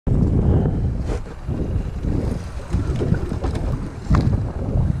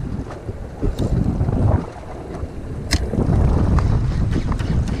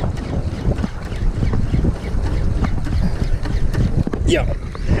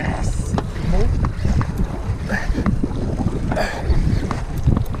Yes.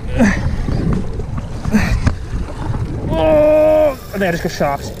 Oh, I think I just got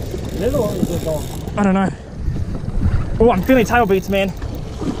sharks. I don't know. Oh, I'm feeling tail beats, man.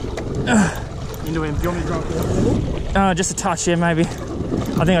 Into him. Do you want me to drop the level? Just a touch, yeah, maybe.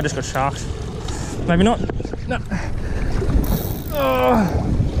 I think I just got sharks. Maybe not. No. Oh.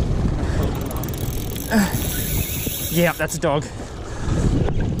 Yeah, that's a dog.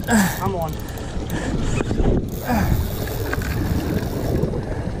 Come on.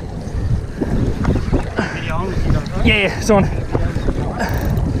 Yeah, it's on.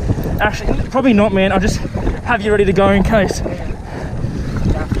 Actually, probably not, man. I'll just have you ready to go in case.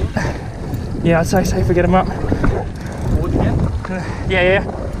 Yeah, I'd say safe to get him up. Yeah.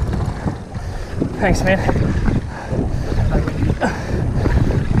 Thanks, man.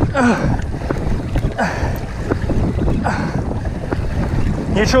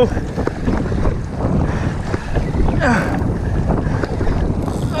 Neutral.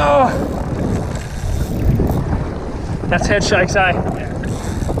 Oh. That's head shakes, eh?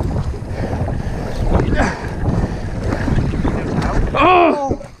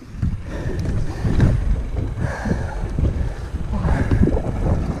 Oh!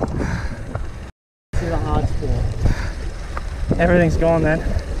 This is a hard sport. Everything's gone then.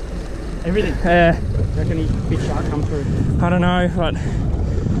 Everything? Yeah. Do you reckon he big shark come through? I don't know, but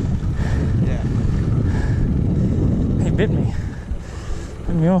Yeah. he bit me.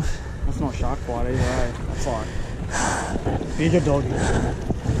 Bit me off. That's not shark bite either, eh? That's like bigger doggy.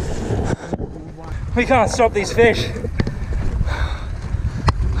 We can't stop these fish.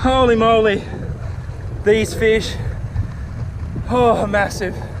 Holy moly. These fish. Oh,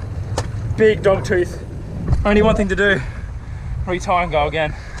 massive. Big dog tooth. Only one thing to do. Retie and go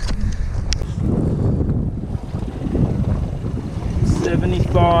again.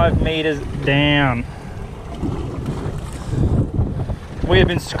 75 meters down. We have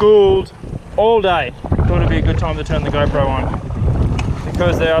been schooled all day. Thought it'd be a good time to turn the GoPro on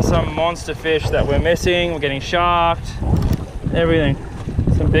because there are some monster fish that we're missing. We're getting sharked, everything.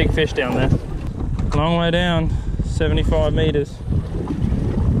 Some big fish down there. Long way down, 75 meters.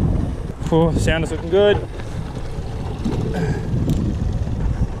 Oh, sound is looking good.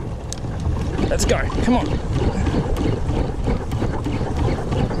 Let's go, come on.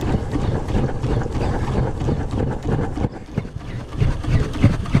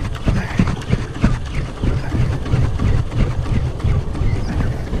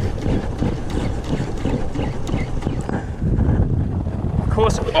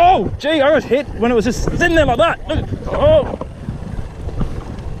 Oh, gee, I was hit when it was just sitting there like that. Look. Oh.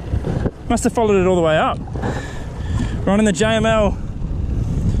 Must have followed it all the way up. Running the JML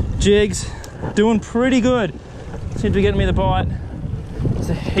jigs, doing pretty good. Seems to be getting me the bite. There's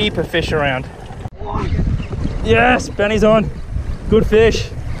a heap of fish around. Yes, Benny's on. Good fish.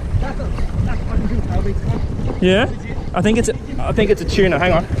 Yeah, I think it's a tuna.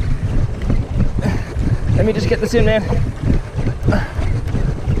 Hang on. Let me just get this in, man.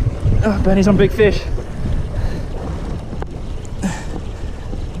 Oh, Benny's on big fish.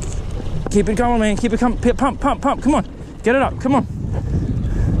 Keep it going, man. Keep it coming. Pump. Come on. Get it up. Come on.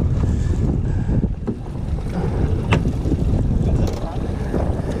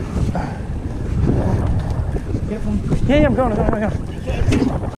 Yeah, I'm going.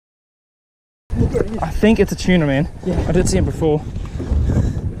 I think it's a tuna, man. Yeah. I did see him before.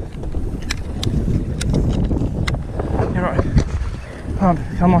 You're right.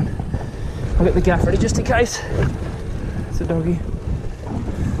 Come on. I'll get the gaff ready just in case. It's a doggy.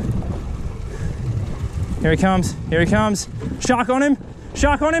 Here he comes. Shark on him,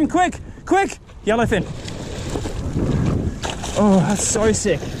 quick. Yellowfin. Oh, that's so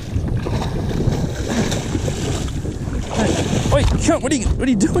sick. Wait, what are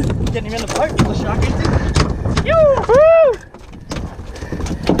you doing? Getting him in the boat for the shark eating.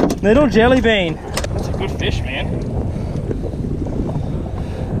 Woo! Little jelly bean. That's a good fish, man.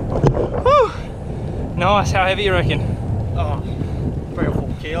 Woo! Nice, how heavy you reckon? Oh, 3 or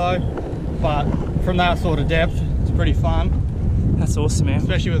 4 kilo, but from that sort of depth, it's pretty fun. That's awesome, man.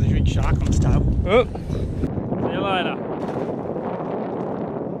 Especially with a big shark on its tail. Oh. See you later.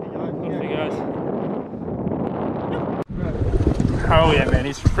 Off you guys. Oh yeah, man,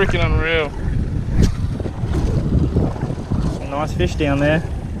 he's freaking unreal. Some nice fish down there.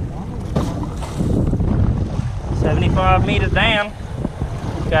 75 meters down.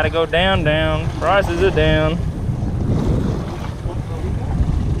 Gotta go down. Prices are down.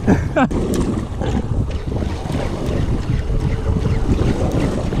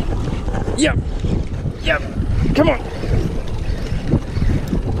 Yep. Come on.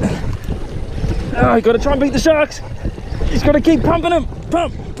 Oh, you gotta try and beat the sharks. You just gotta keep pumping them.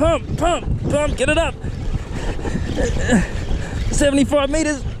 Pump, pump, pump, pump, get it up. 75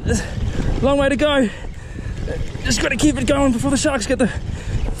 meters, long way to go. Just gotta keep it going before the sharks get the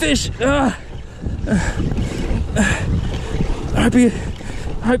fish.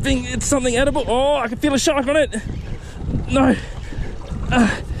 Hoping it's something edible. Oh, I can feel a shark on it. No.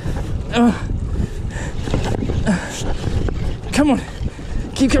 Come on,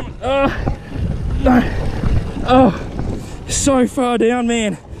 keep coming. No. Oh, so far down,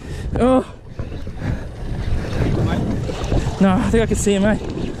 man. Oh. No, I think I can see him, mate.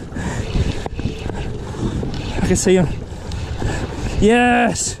 I can see him.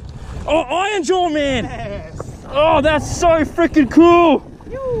 Yes. Oh, iron jaw, man. Yes. Oh, that's so freaking cool.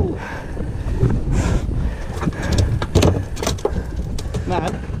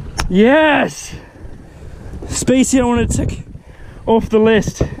 Mad. Yes. Species I want to tick off the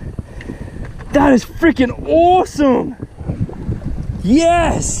list. That is freaking awesome.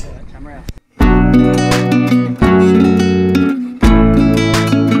 Yes. Camera.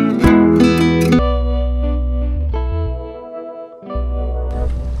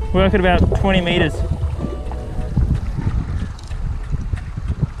 Work at about 20 meters.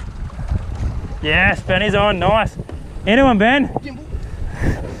 Yes, Benny's on, nice. Anyone, Ben?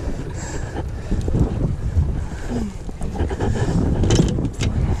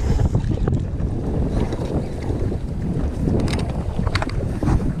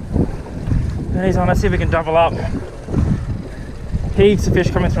 Benny's on, let's see if we can double up. Heaps of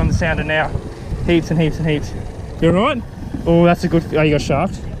fish coming through on the sounder now. Heaps and heaps and heaps. You alright? Oh, that's a good, oh, you got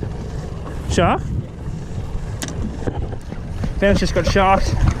sharked. Shark? Ben's just got sharked.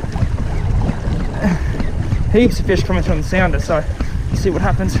 Heaps of fish coming through on the sounder, so let's see what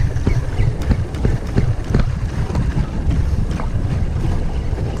happens.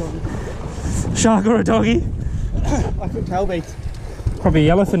 Shark or a doggy? I took tail beats. Probably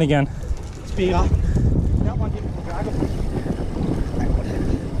a yellowfin again. It's bigger. That one didn't drag it.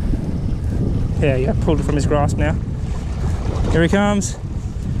 Yeah, yeah, pulled it from his grasp now. Here he comes.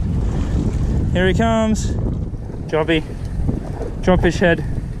 Here he comes. Jobby. Drop his head.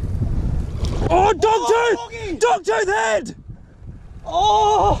 Oh, dogtooth! Dogtooth head!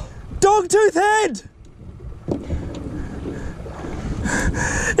 Oh! Dogtooth head!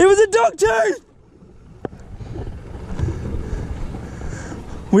 It was a dogtooth!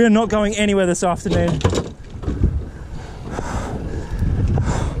 We are not going anywhere this afternoon.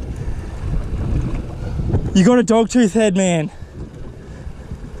 You got a dogtooth head, man.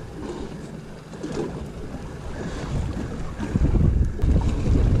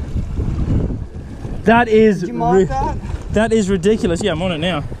 That is. Did you mark that? That is ridiculous. Yeah, I'm on it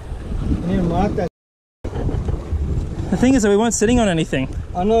now. You need to mark that. The thing is that we weren't sitting on anything.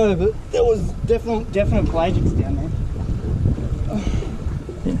 I know, but there was definite pelagics down there.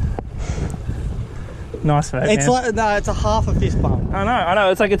 Yeah. Nice for that, It's man. like, no, it's a half a fist bump. I know.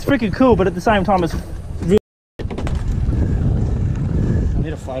 It's like, it's freaking cool, but at the same time, it's really. I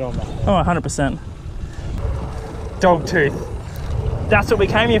need a photo of that. Oh, 100%. Dogtooth. That's what we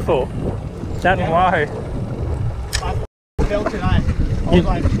came here for. That and wahoo. I felt today. I was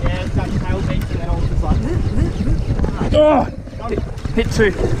like, yeah, it's got tail beats, and then I was just like, Oh! Hit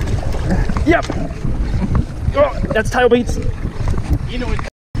two. Yep. Oh, that's tail beats. you know,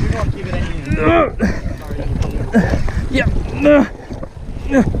 do not give it anything. Yep.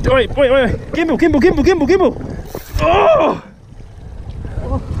 Wait. Gimbal. Oh!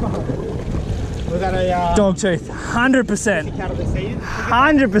 Was that a Dogtooth. 100%. cat of the season?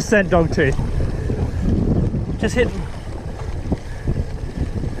 100% dogtooth. Just hit.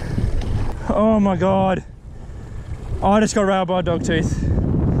 Oh my god. I just got railed by a dogtooth.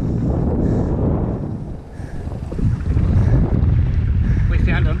 We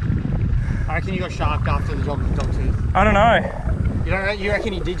found him. I reckon you got sharked after the dogtooth. I don't know. You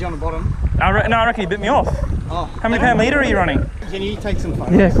reckon he did you on the bottom? No, I reckon he bit me off. Oh. How many pound meter are you running? Can you take some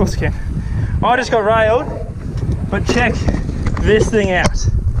photos? Yeah, of course I can. I just got railed, but check this thing out.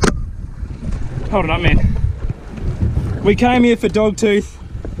 Hold it up, man. We came here for dogtooth,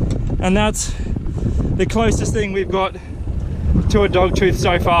 and that's the closest thing we've got to a dogtooth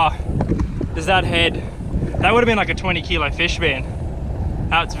so far. Is that head. That would have been like a 20 kilo fish, man.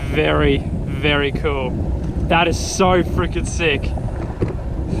 That's very, very cool. That is so freaking sick.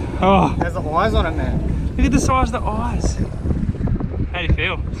 Oh, There's the eyes on it, man. look at the size of the eyes. How do you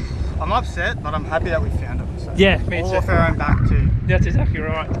feel? I'm upset, but I'm happy that we found him. So. Yeah, me All too. off our own back too. That's exactly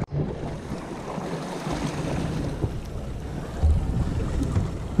right.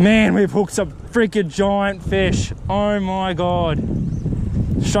 Man, we've hooked some freaking giant fish. Oh my god.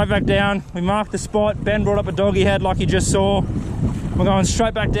 Straight back down. We marked the spot. Ben brought up a doggy head like you just saw. We're going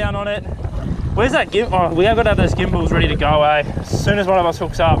straight back down on it. Where's that gimbal? Oh, we have got to have those gimbals ready to go, eh? As soon as one of us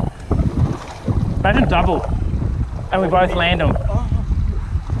hooks up. Imagine double. And we both land them.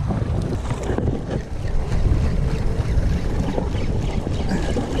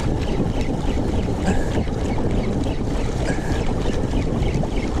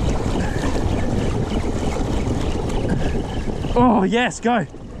 Oh, yes, go.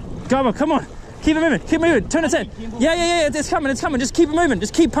 Go, come on. Keep it moving, keep moving. Turn its head. Yeah, it's coming, it's coming. Just keep it moving.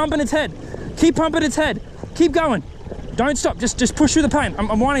 Just keep pumping its head. Keep pumping its head. Keep going. Don't stop. Just push through the pain.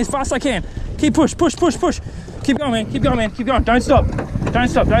 I'm winding as fast as I can. Keep push. Keep going, man. Keep going, man. Keep going. Don't stop. Don't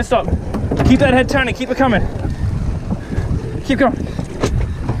stop. Don't stop. Keep that head turning. Keep it coming. Keep going.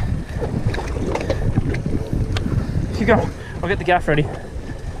 Keep going. I'll get the gaff ready.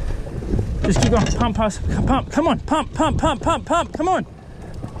 Just keep going. Pump. Come on. Pump. Come on.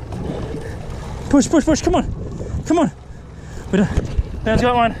 Push. Come on. Ben's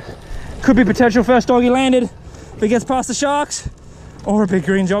got one. Could be potential first doggy landed if it gets past the sharks, or a big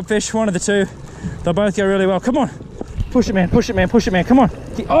green jobfish. One of the two. They'll both go really well. Come on. Push it, man. Come on.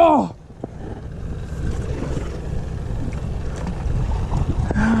 Oh!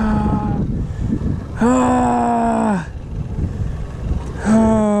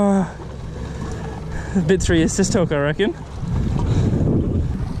 A bit 3 assist talk, I reckon.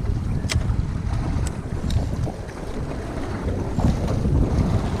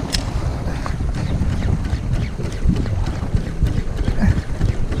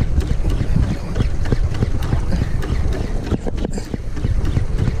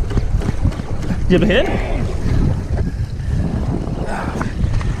 You ever hit?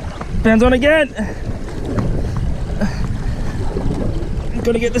 Ben's on again.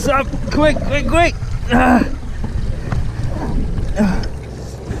 Gotta get this up. Quick.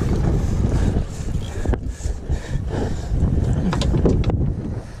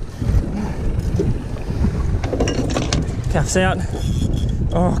 Gaff's out.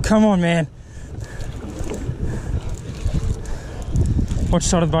 Oh, come on, man. Watch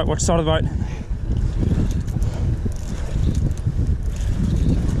side of the boat,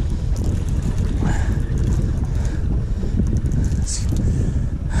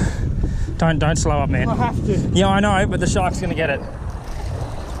 Don't slow up, man. I have to. Yeah, I know, but the shark's gonna get it.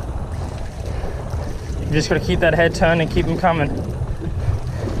 You just gotta keep that head turned and keep him coming.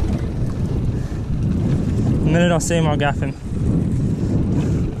 The minute I see him, I'll gaff him.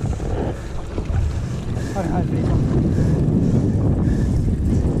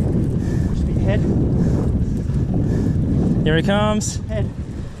 Head. Here he comes. Head.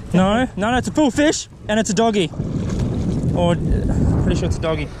 No, it's a full fish and it's a doggy. Or, pretty sure it's a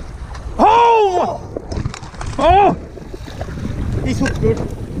doggy. Oh! Oh! He's hooked good.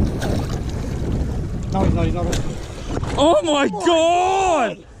 No, he's not. Oh my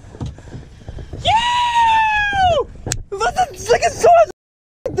god! Yeah! That's like a size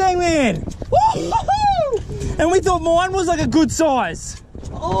thing, man! Woo-hoo-hoo! And we thought mine was like a good size.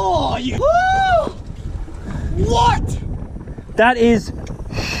 Oh, you. Oh! What? That is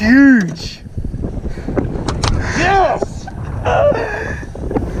huge. Yes!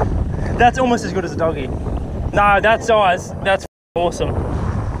 That's almost as good as a doggy. No, that size, that's awesome.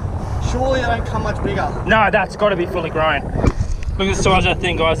 Surely it don't come much bigger. No, that's got to be fully grown. Look at the size of that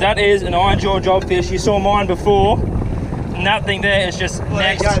thing, guys. That is an iron jaw jobfish. You saw mine before. And that thing there is just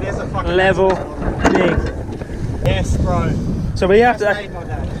next level big. Yes, bro. So we have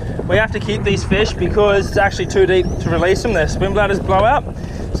to keep these fish because it's actually too deep to release them. Their swim bladders blow out.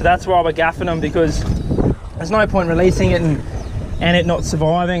 So that's why we're gaffing them, because there's no point releasing it and it not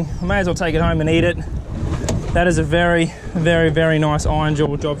surviving. I may as well take it home and eat it. That is a very nice iron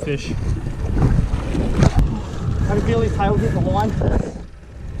jaw jobfish. Have you feel his tail hit the line?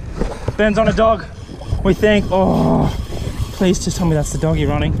 Ben's on a dog. We think, oh, please just tell me that's the doggy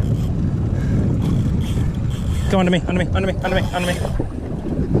running. Go under me. Want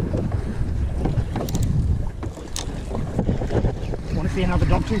to see another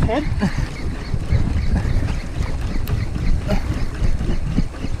dogtooth head?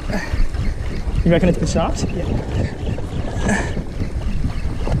 You reckon it's the sharks? Yeah.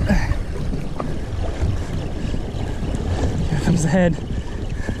 Here comes the head.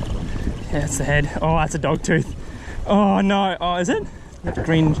 Yeah, it's the head. Oh, that's a dog tooth. Oh no. Oh, is it? That's a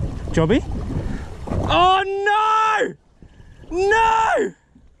green jobby. Oh no! No!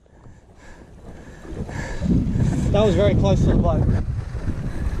 That was very close to the boat.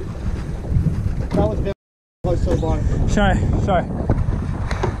 That was very close to the boat. Show.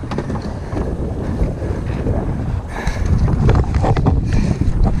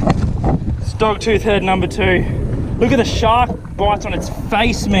 Dogtooth head number 2. Look at the shark bites on its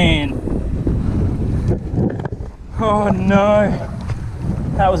face, man. Oh no.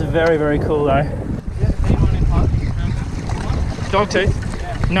 That was very, very cool though. Dogtooth?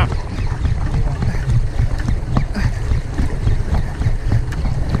 Yeah. No.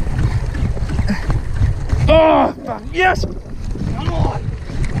 Oh, fuck, yes! Come on!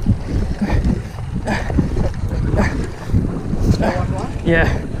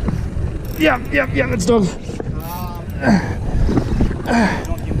 Yeah. Yeah, that's dog.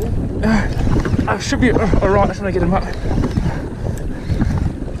 I should be alright, I just want to get him up.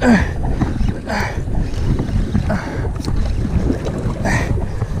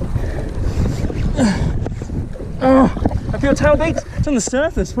 Oh, I feel tail beaks. It's on the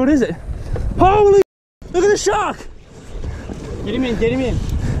surface. What is it? Holy! Look at the shark! Get him in, get him in.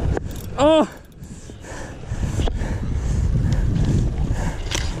 Oh!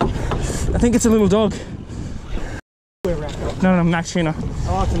 I think it's a little dog. No, max tuna.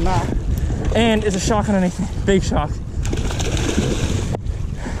 Oh, it's a mat. And there's a shark underneath me. Big shark.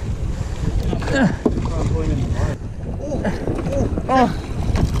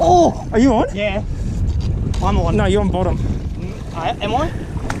 Oh! Are you on? Yeah. I'm on. No, you're on bottom. Am I?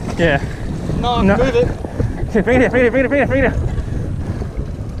 Yeah. No, move it. Okay, bring it here.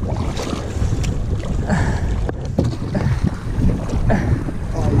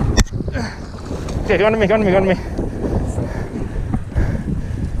 Okay, go on to me.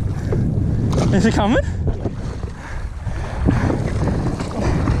 Is it coming?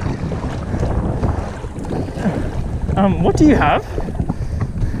 What do you have?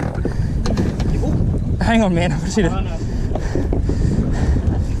 Hang on, man. I see it.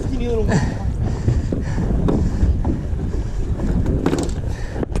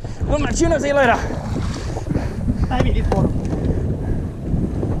 Well, my tuna, see you later. Maybe this bottom.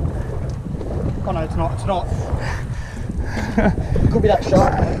 Oh no, it's not. It could be that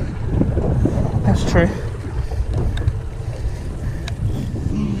shark. That's true.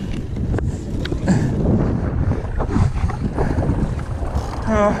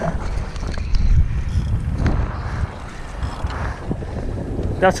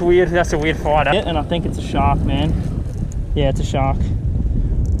 That's weird. That's a weird fight. And I think it's a shark, man. Yeah, it's a shark.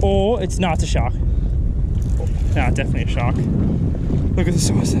 Or it's not a shark. No, definitely a shark. Look at the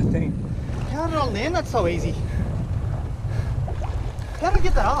size of that thing. How did I land that so easy? How did I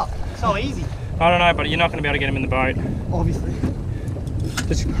get that up so easy? I don't know, but you're not going to be able to get him in the boat. Obviously.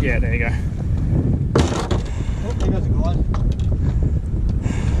 Yeah, there you go. Oh, there goes a guide.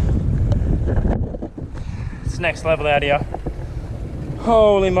 It's next level out here.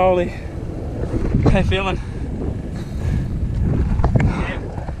 Holy moly. How you feeling?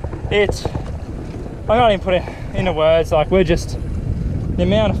 It's, I can't even put it into words, like we're just, the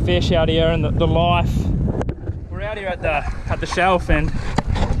amount of fish out here and the life. We're out here at the shelf and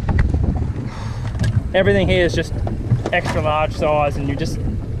everything here is just extra large size and you just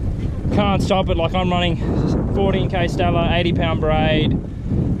can't stop it. Like I'm running 14k Stella, 80-pound braid,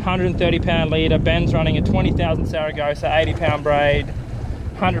 130-pound leader. Ben's running a 20,000 Saragossa, 80-pound braid,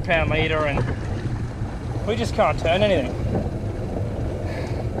 100-pound leader, and we just can't turn anything.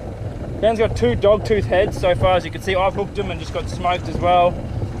 Ben's got 2 dogtooth heads so far, as you can see. I've hooked them and just got smoked as well.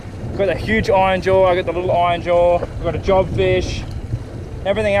 Got that huge iron jaw, I got the little iron jaw, I've got a job fish.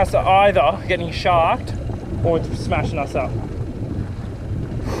 Everything else are either getting sharked or it's smashing us up.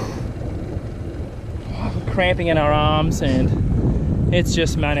 We're cramping in our arms and it's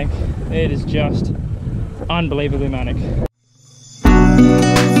just manic. It is just unbelievably manic.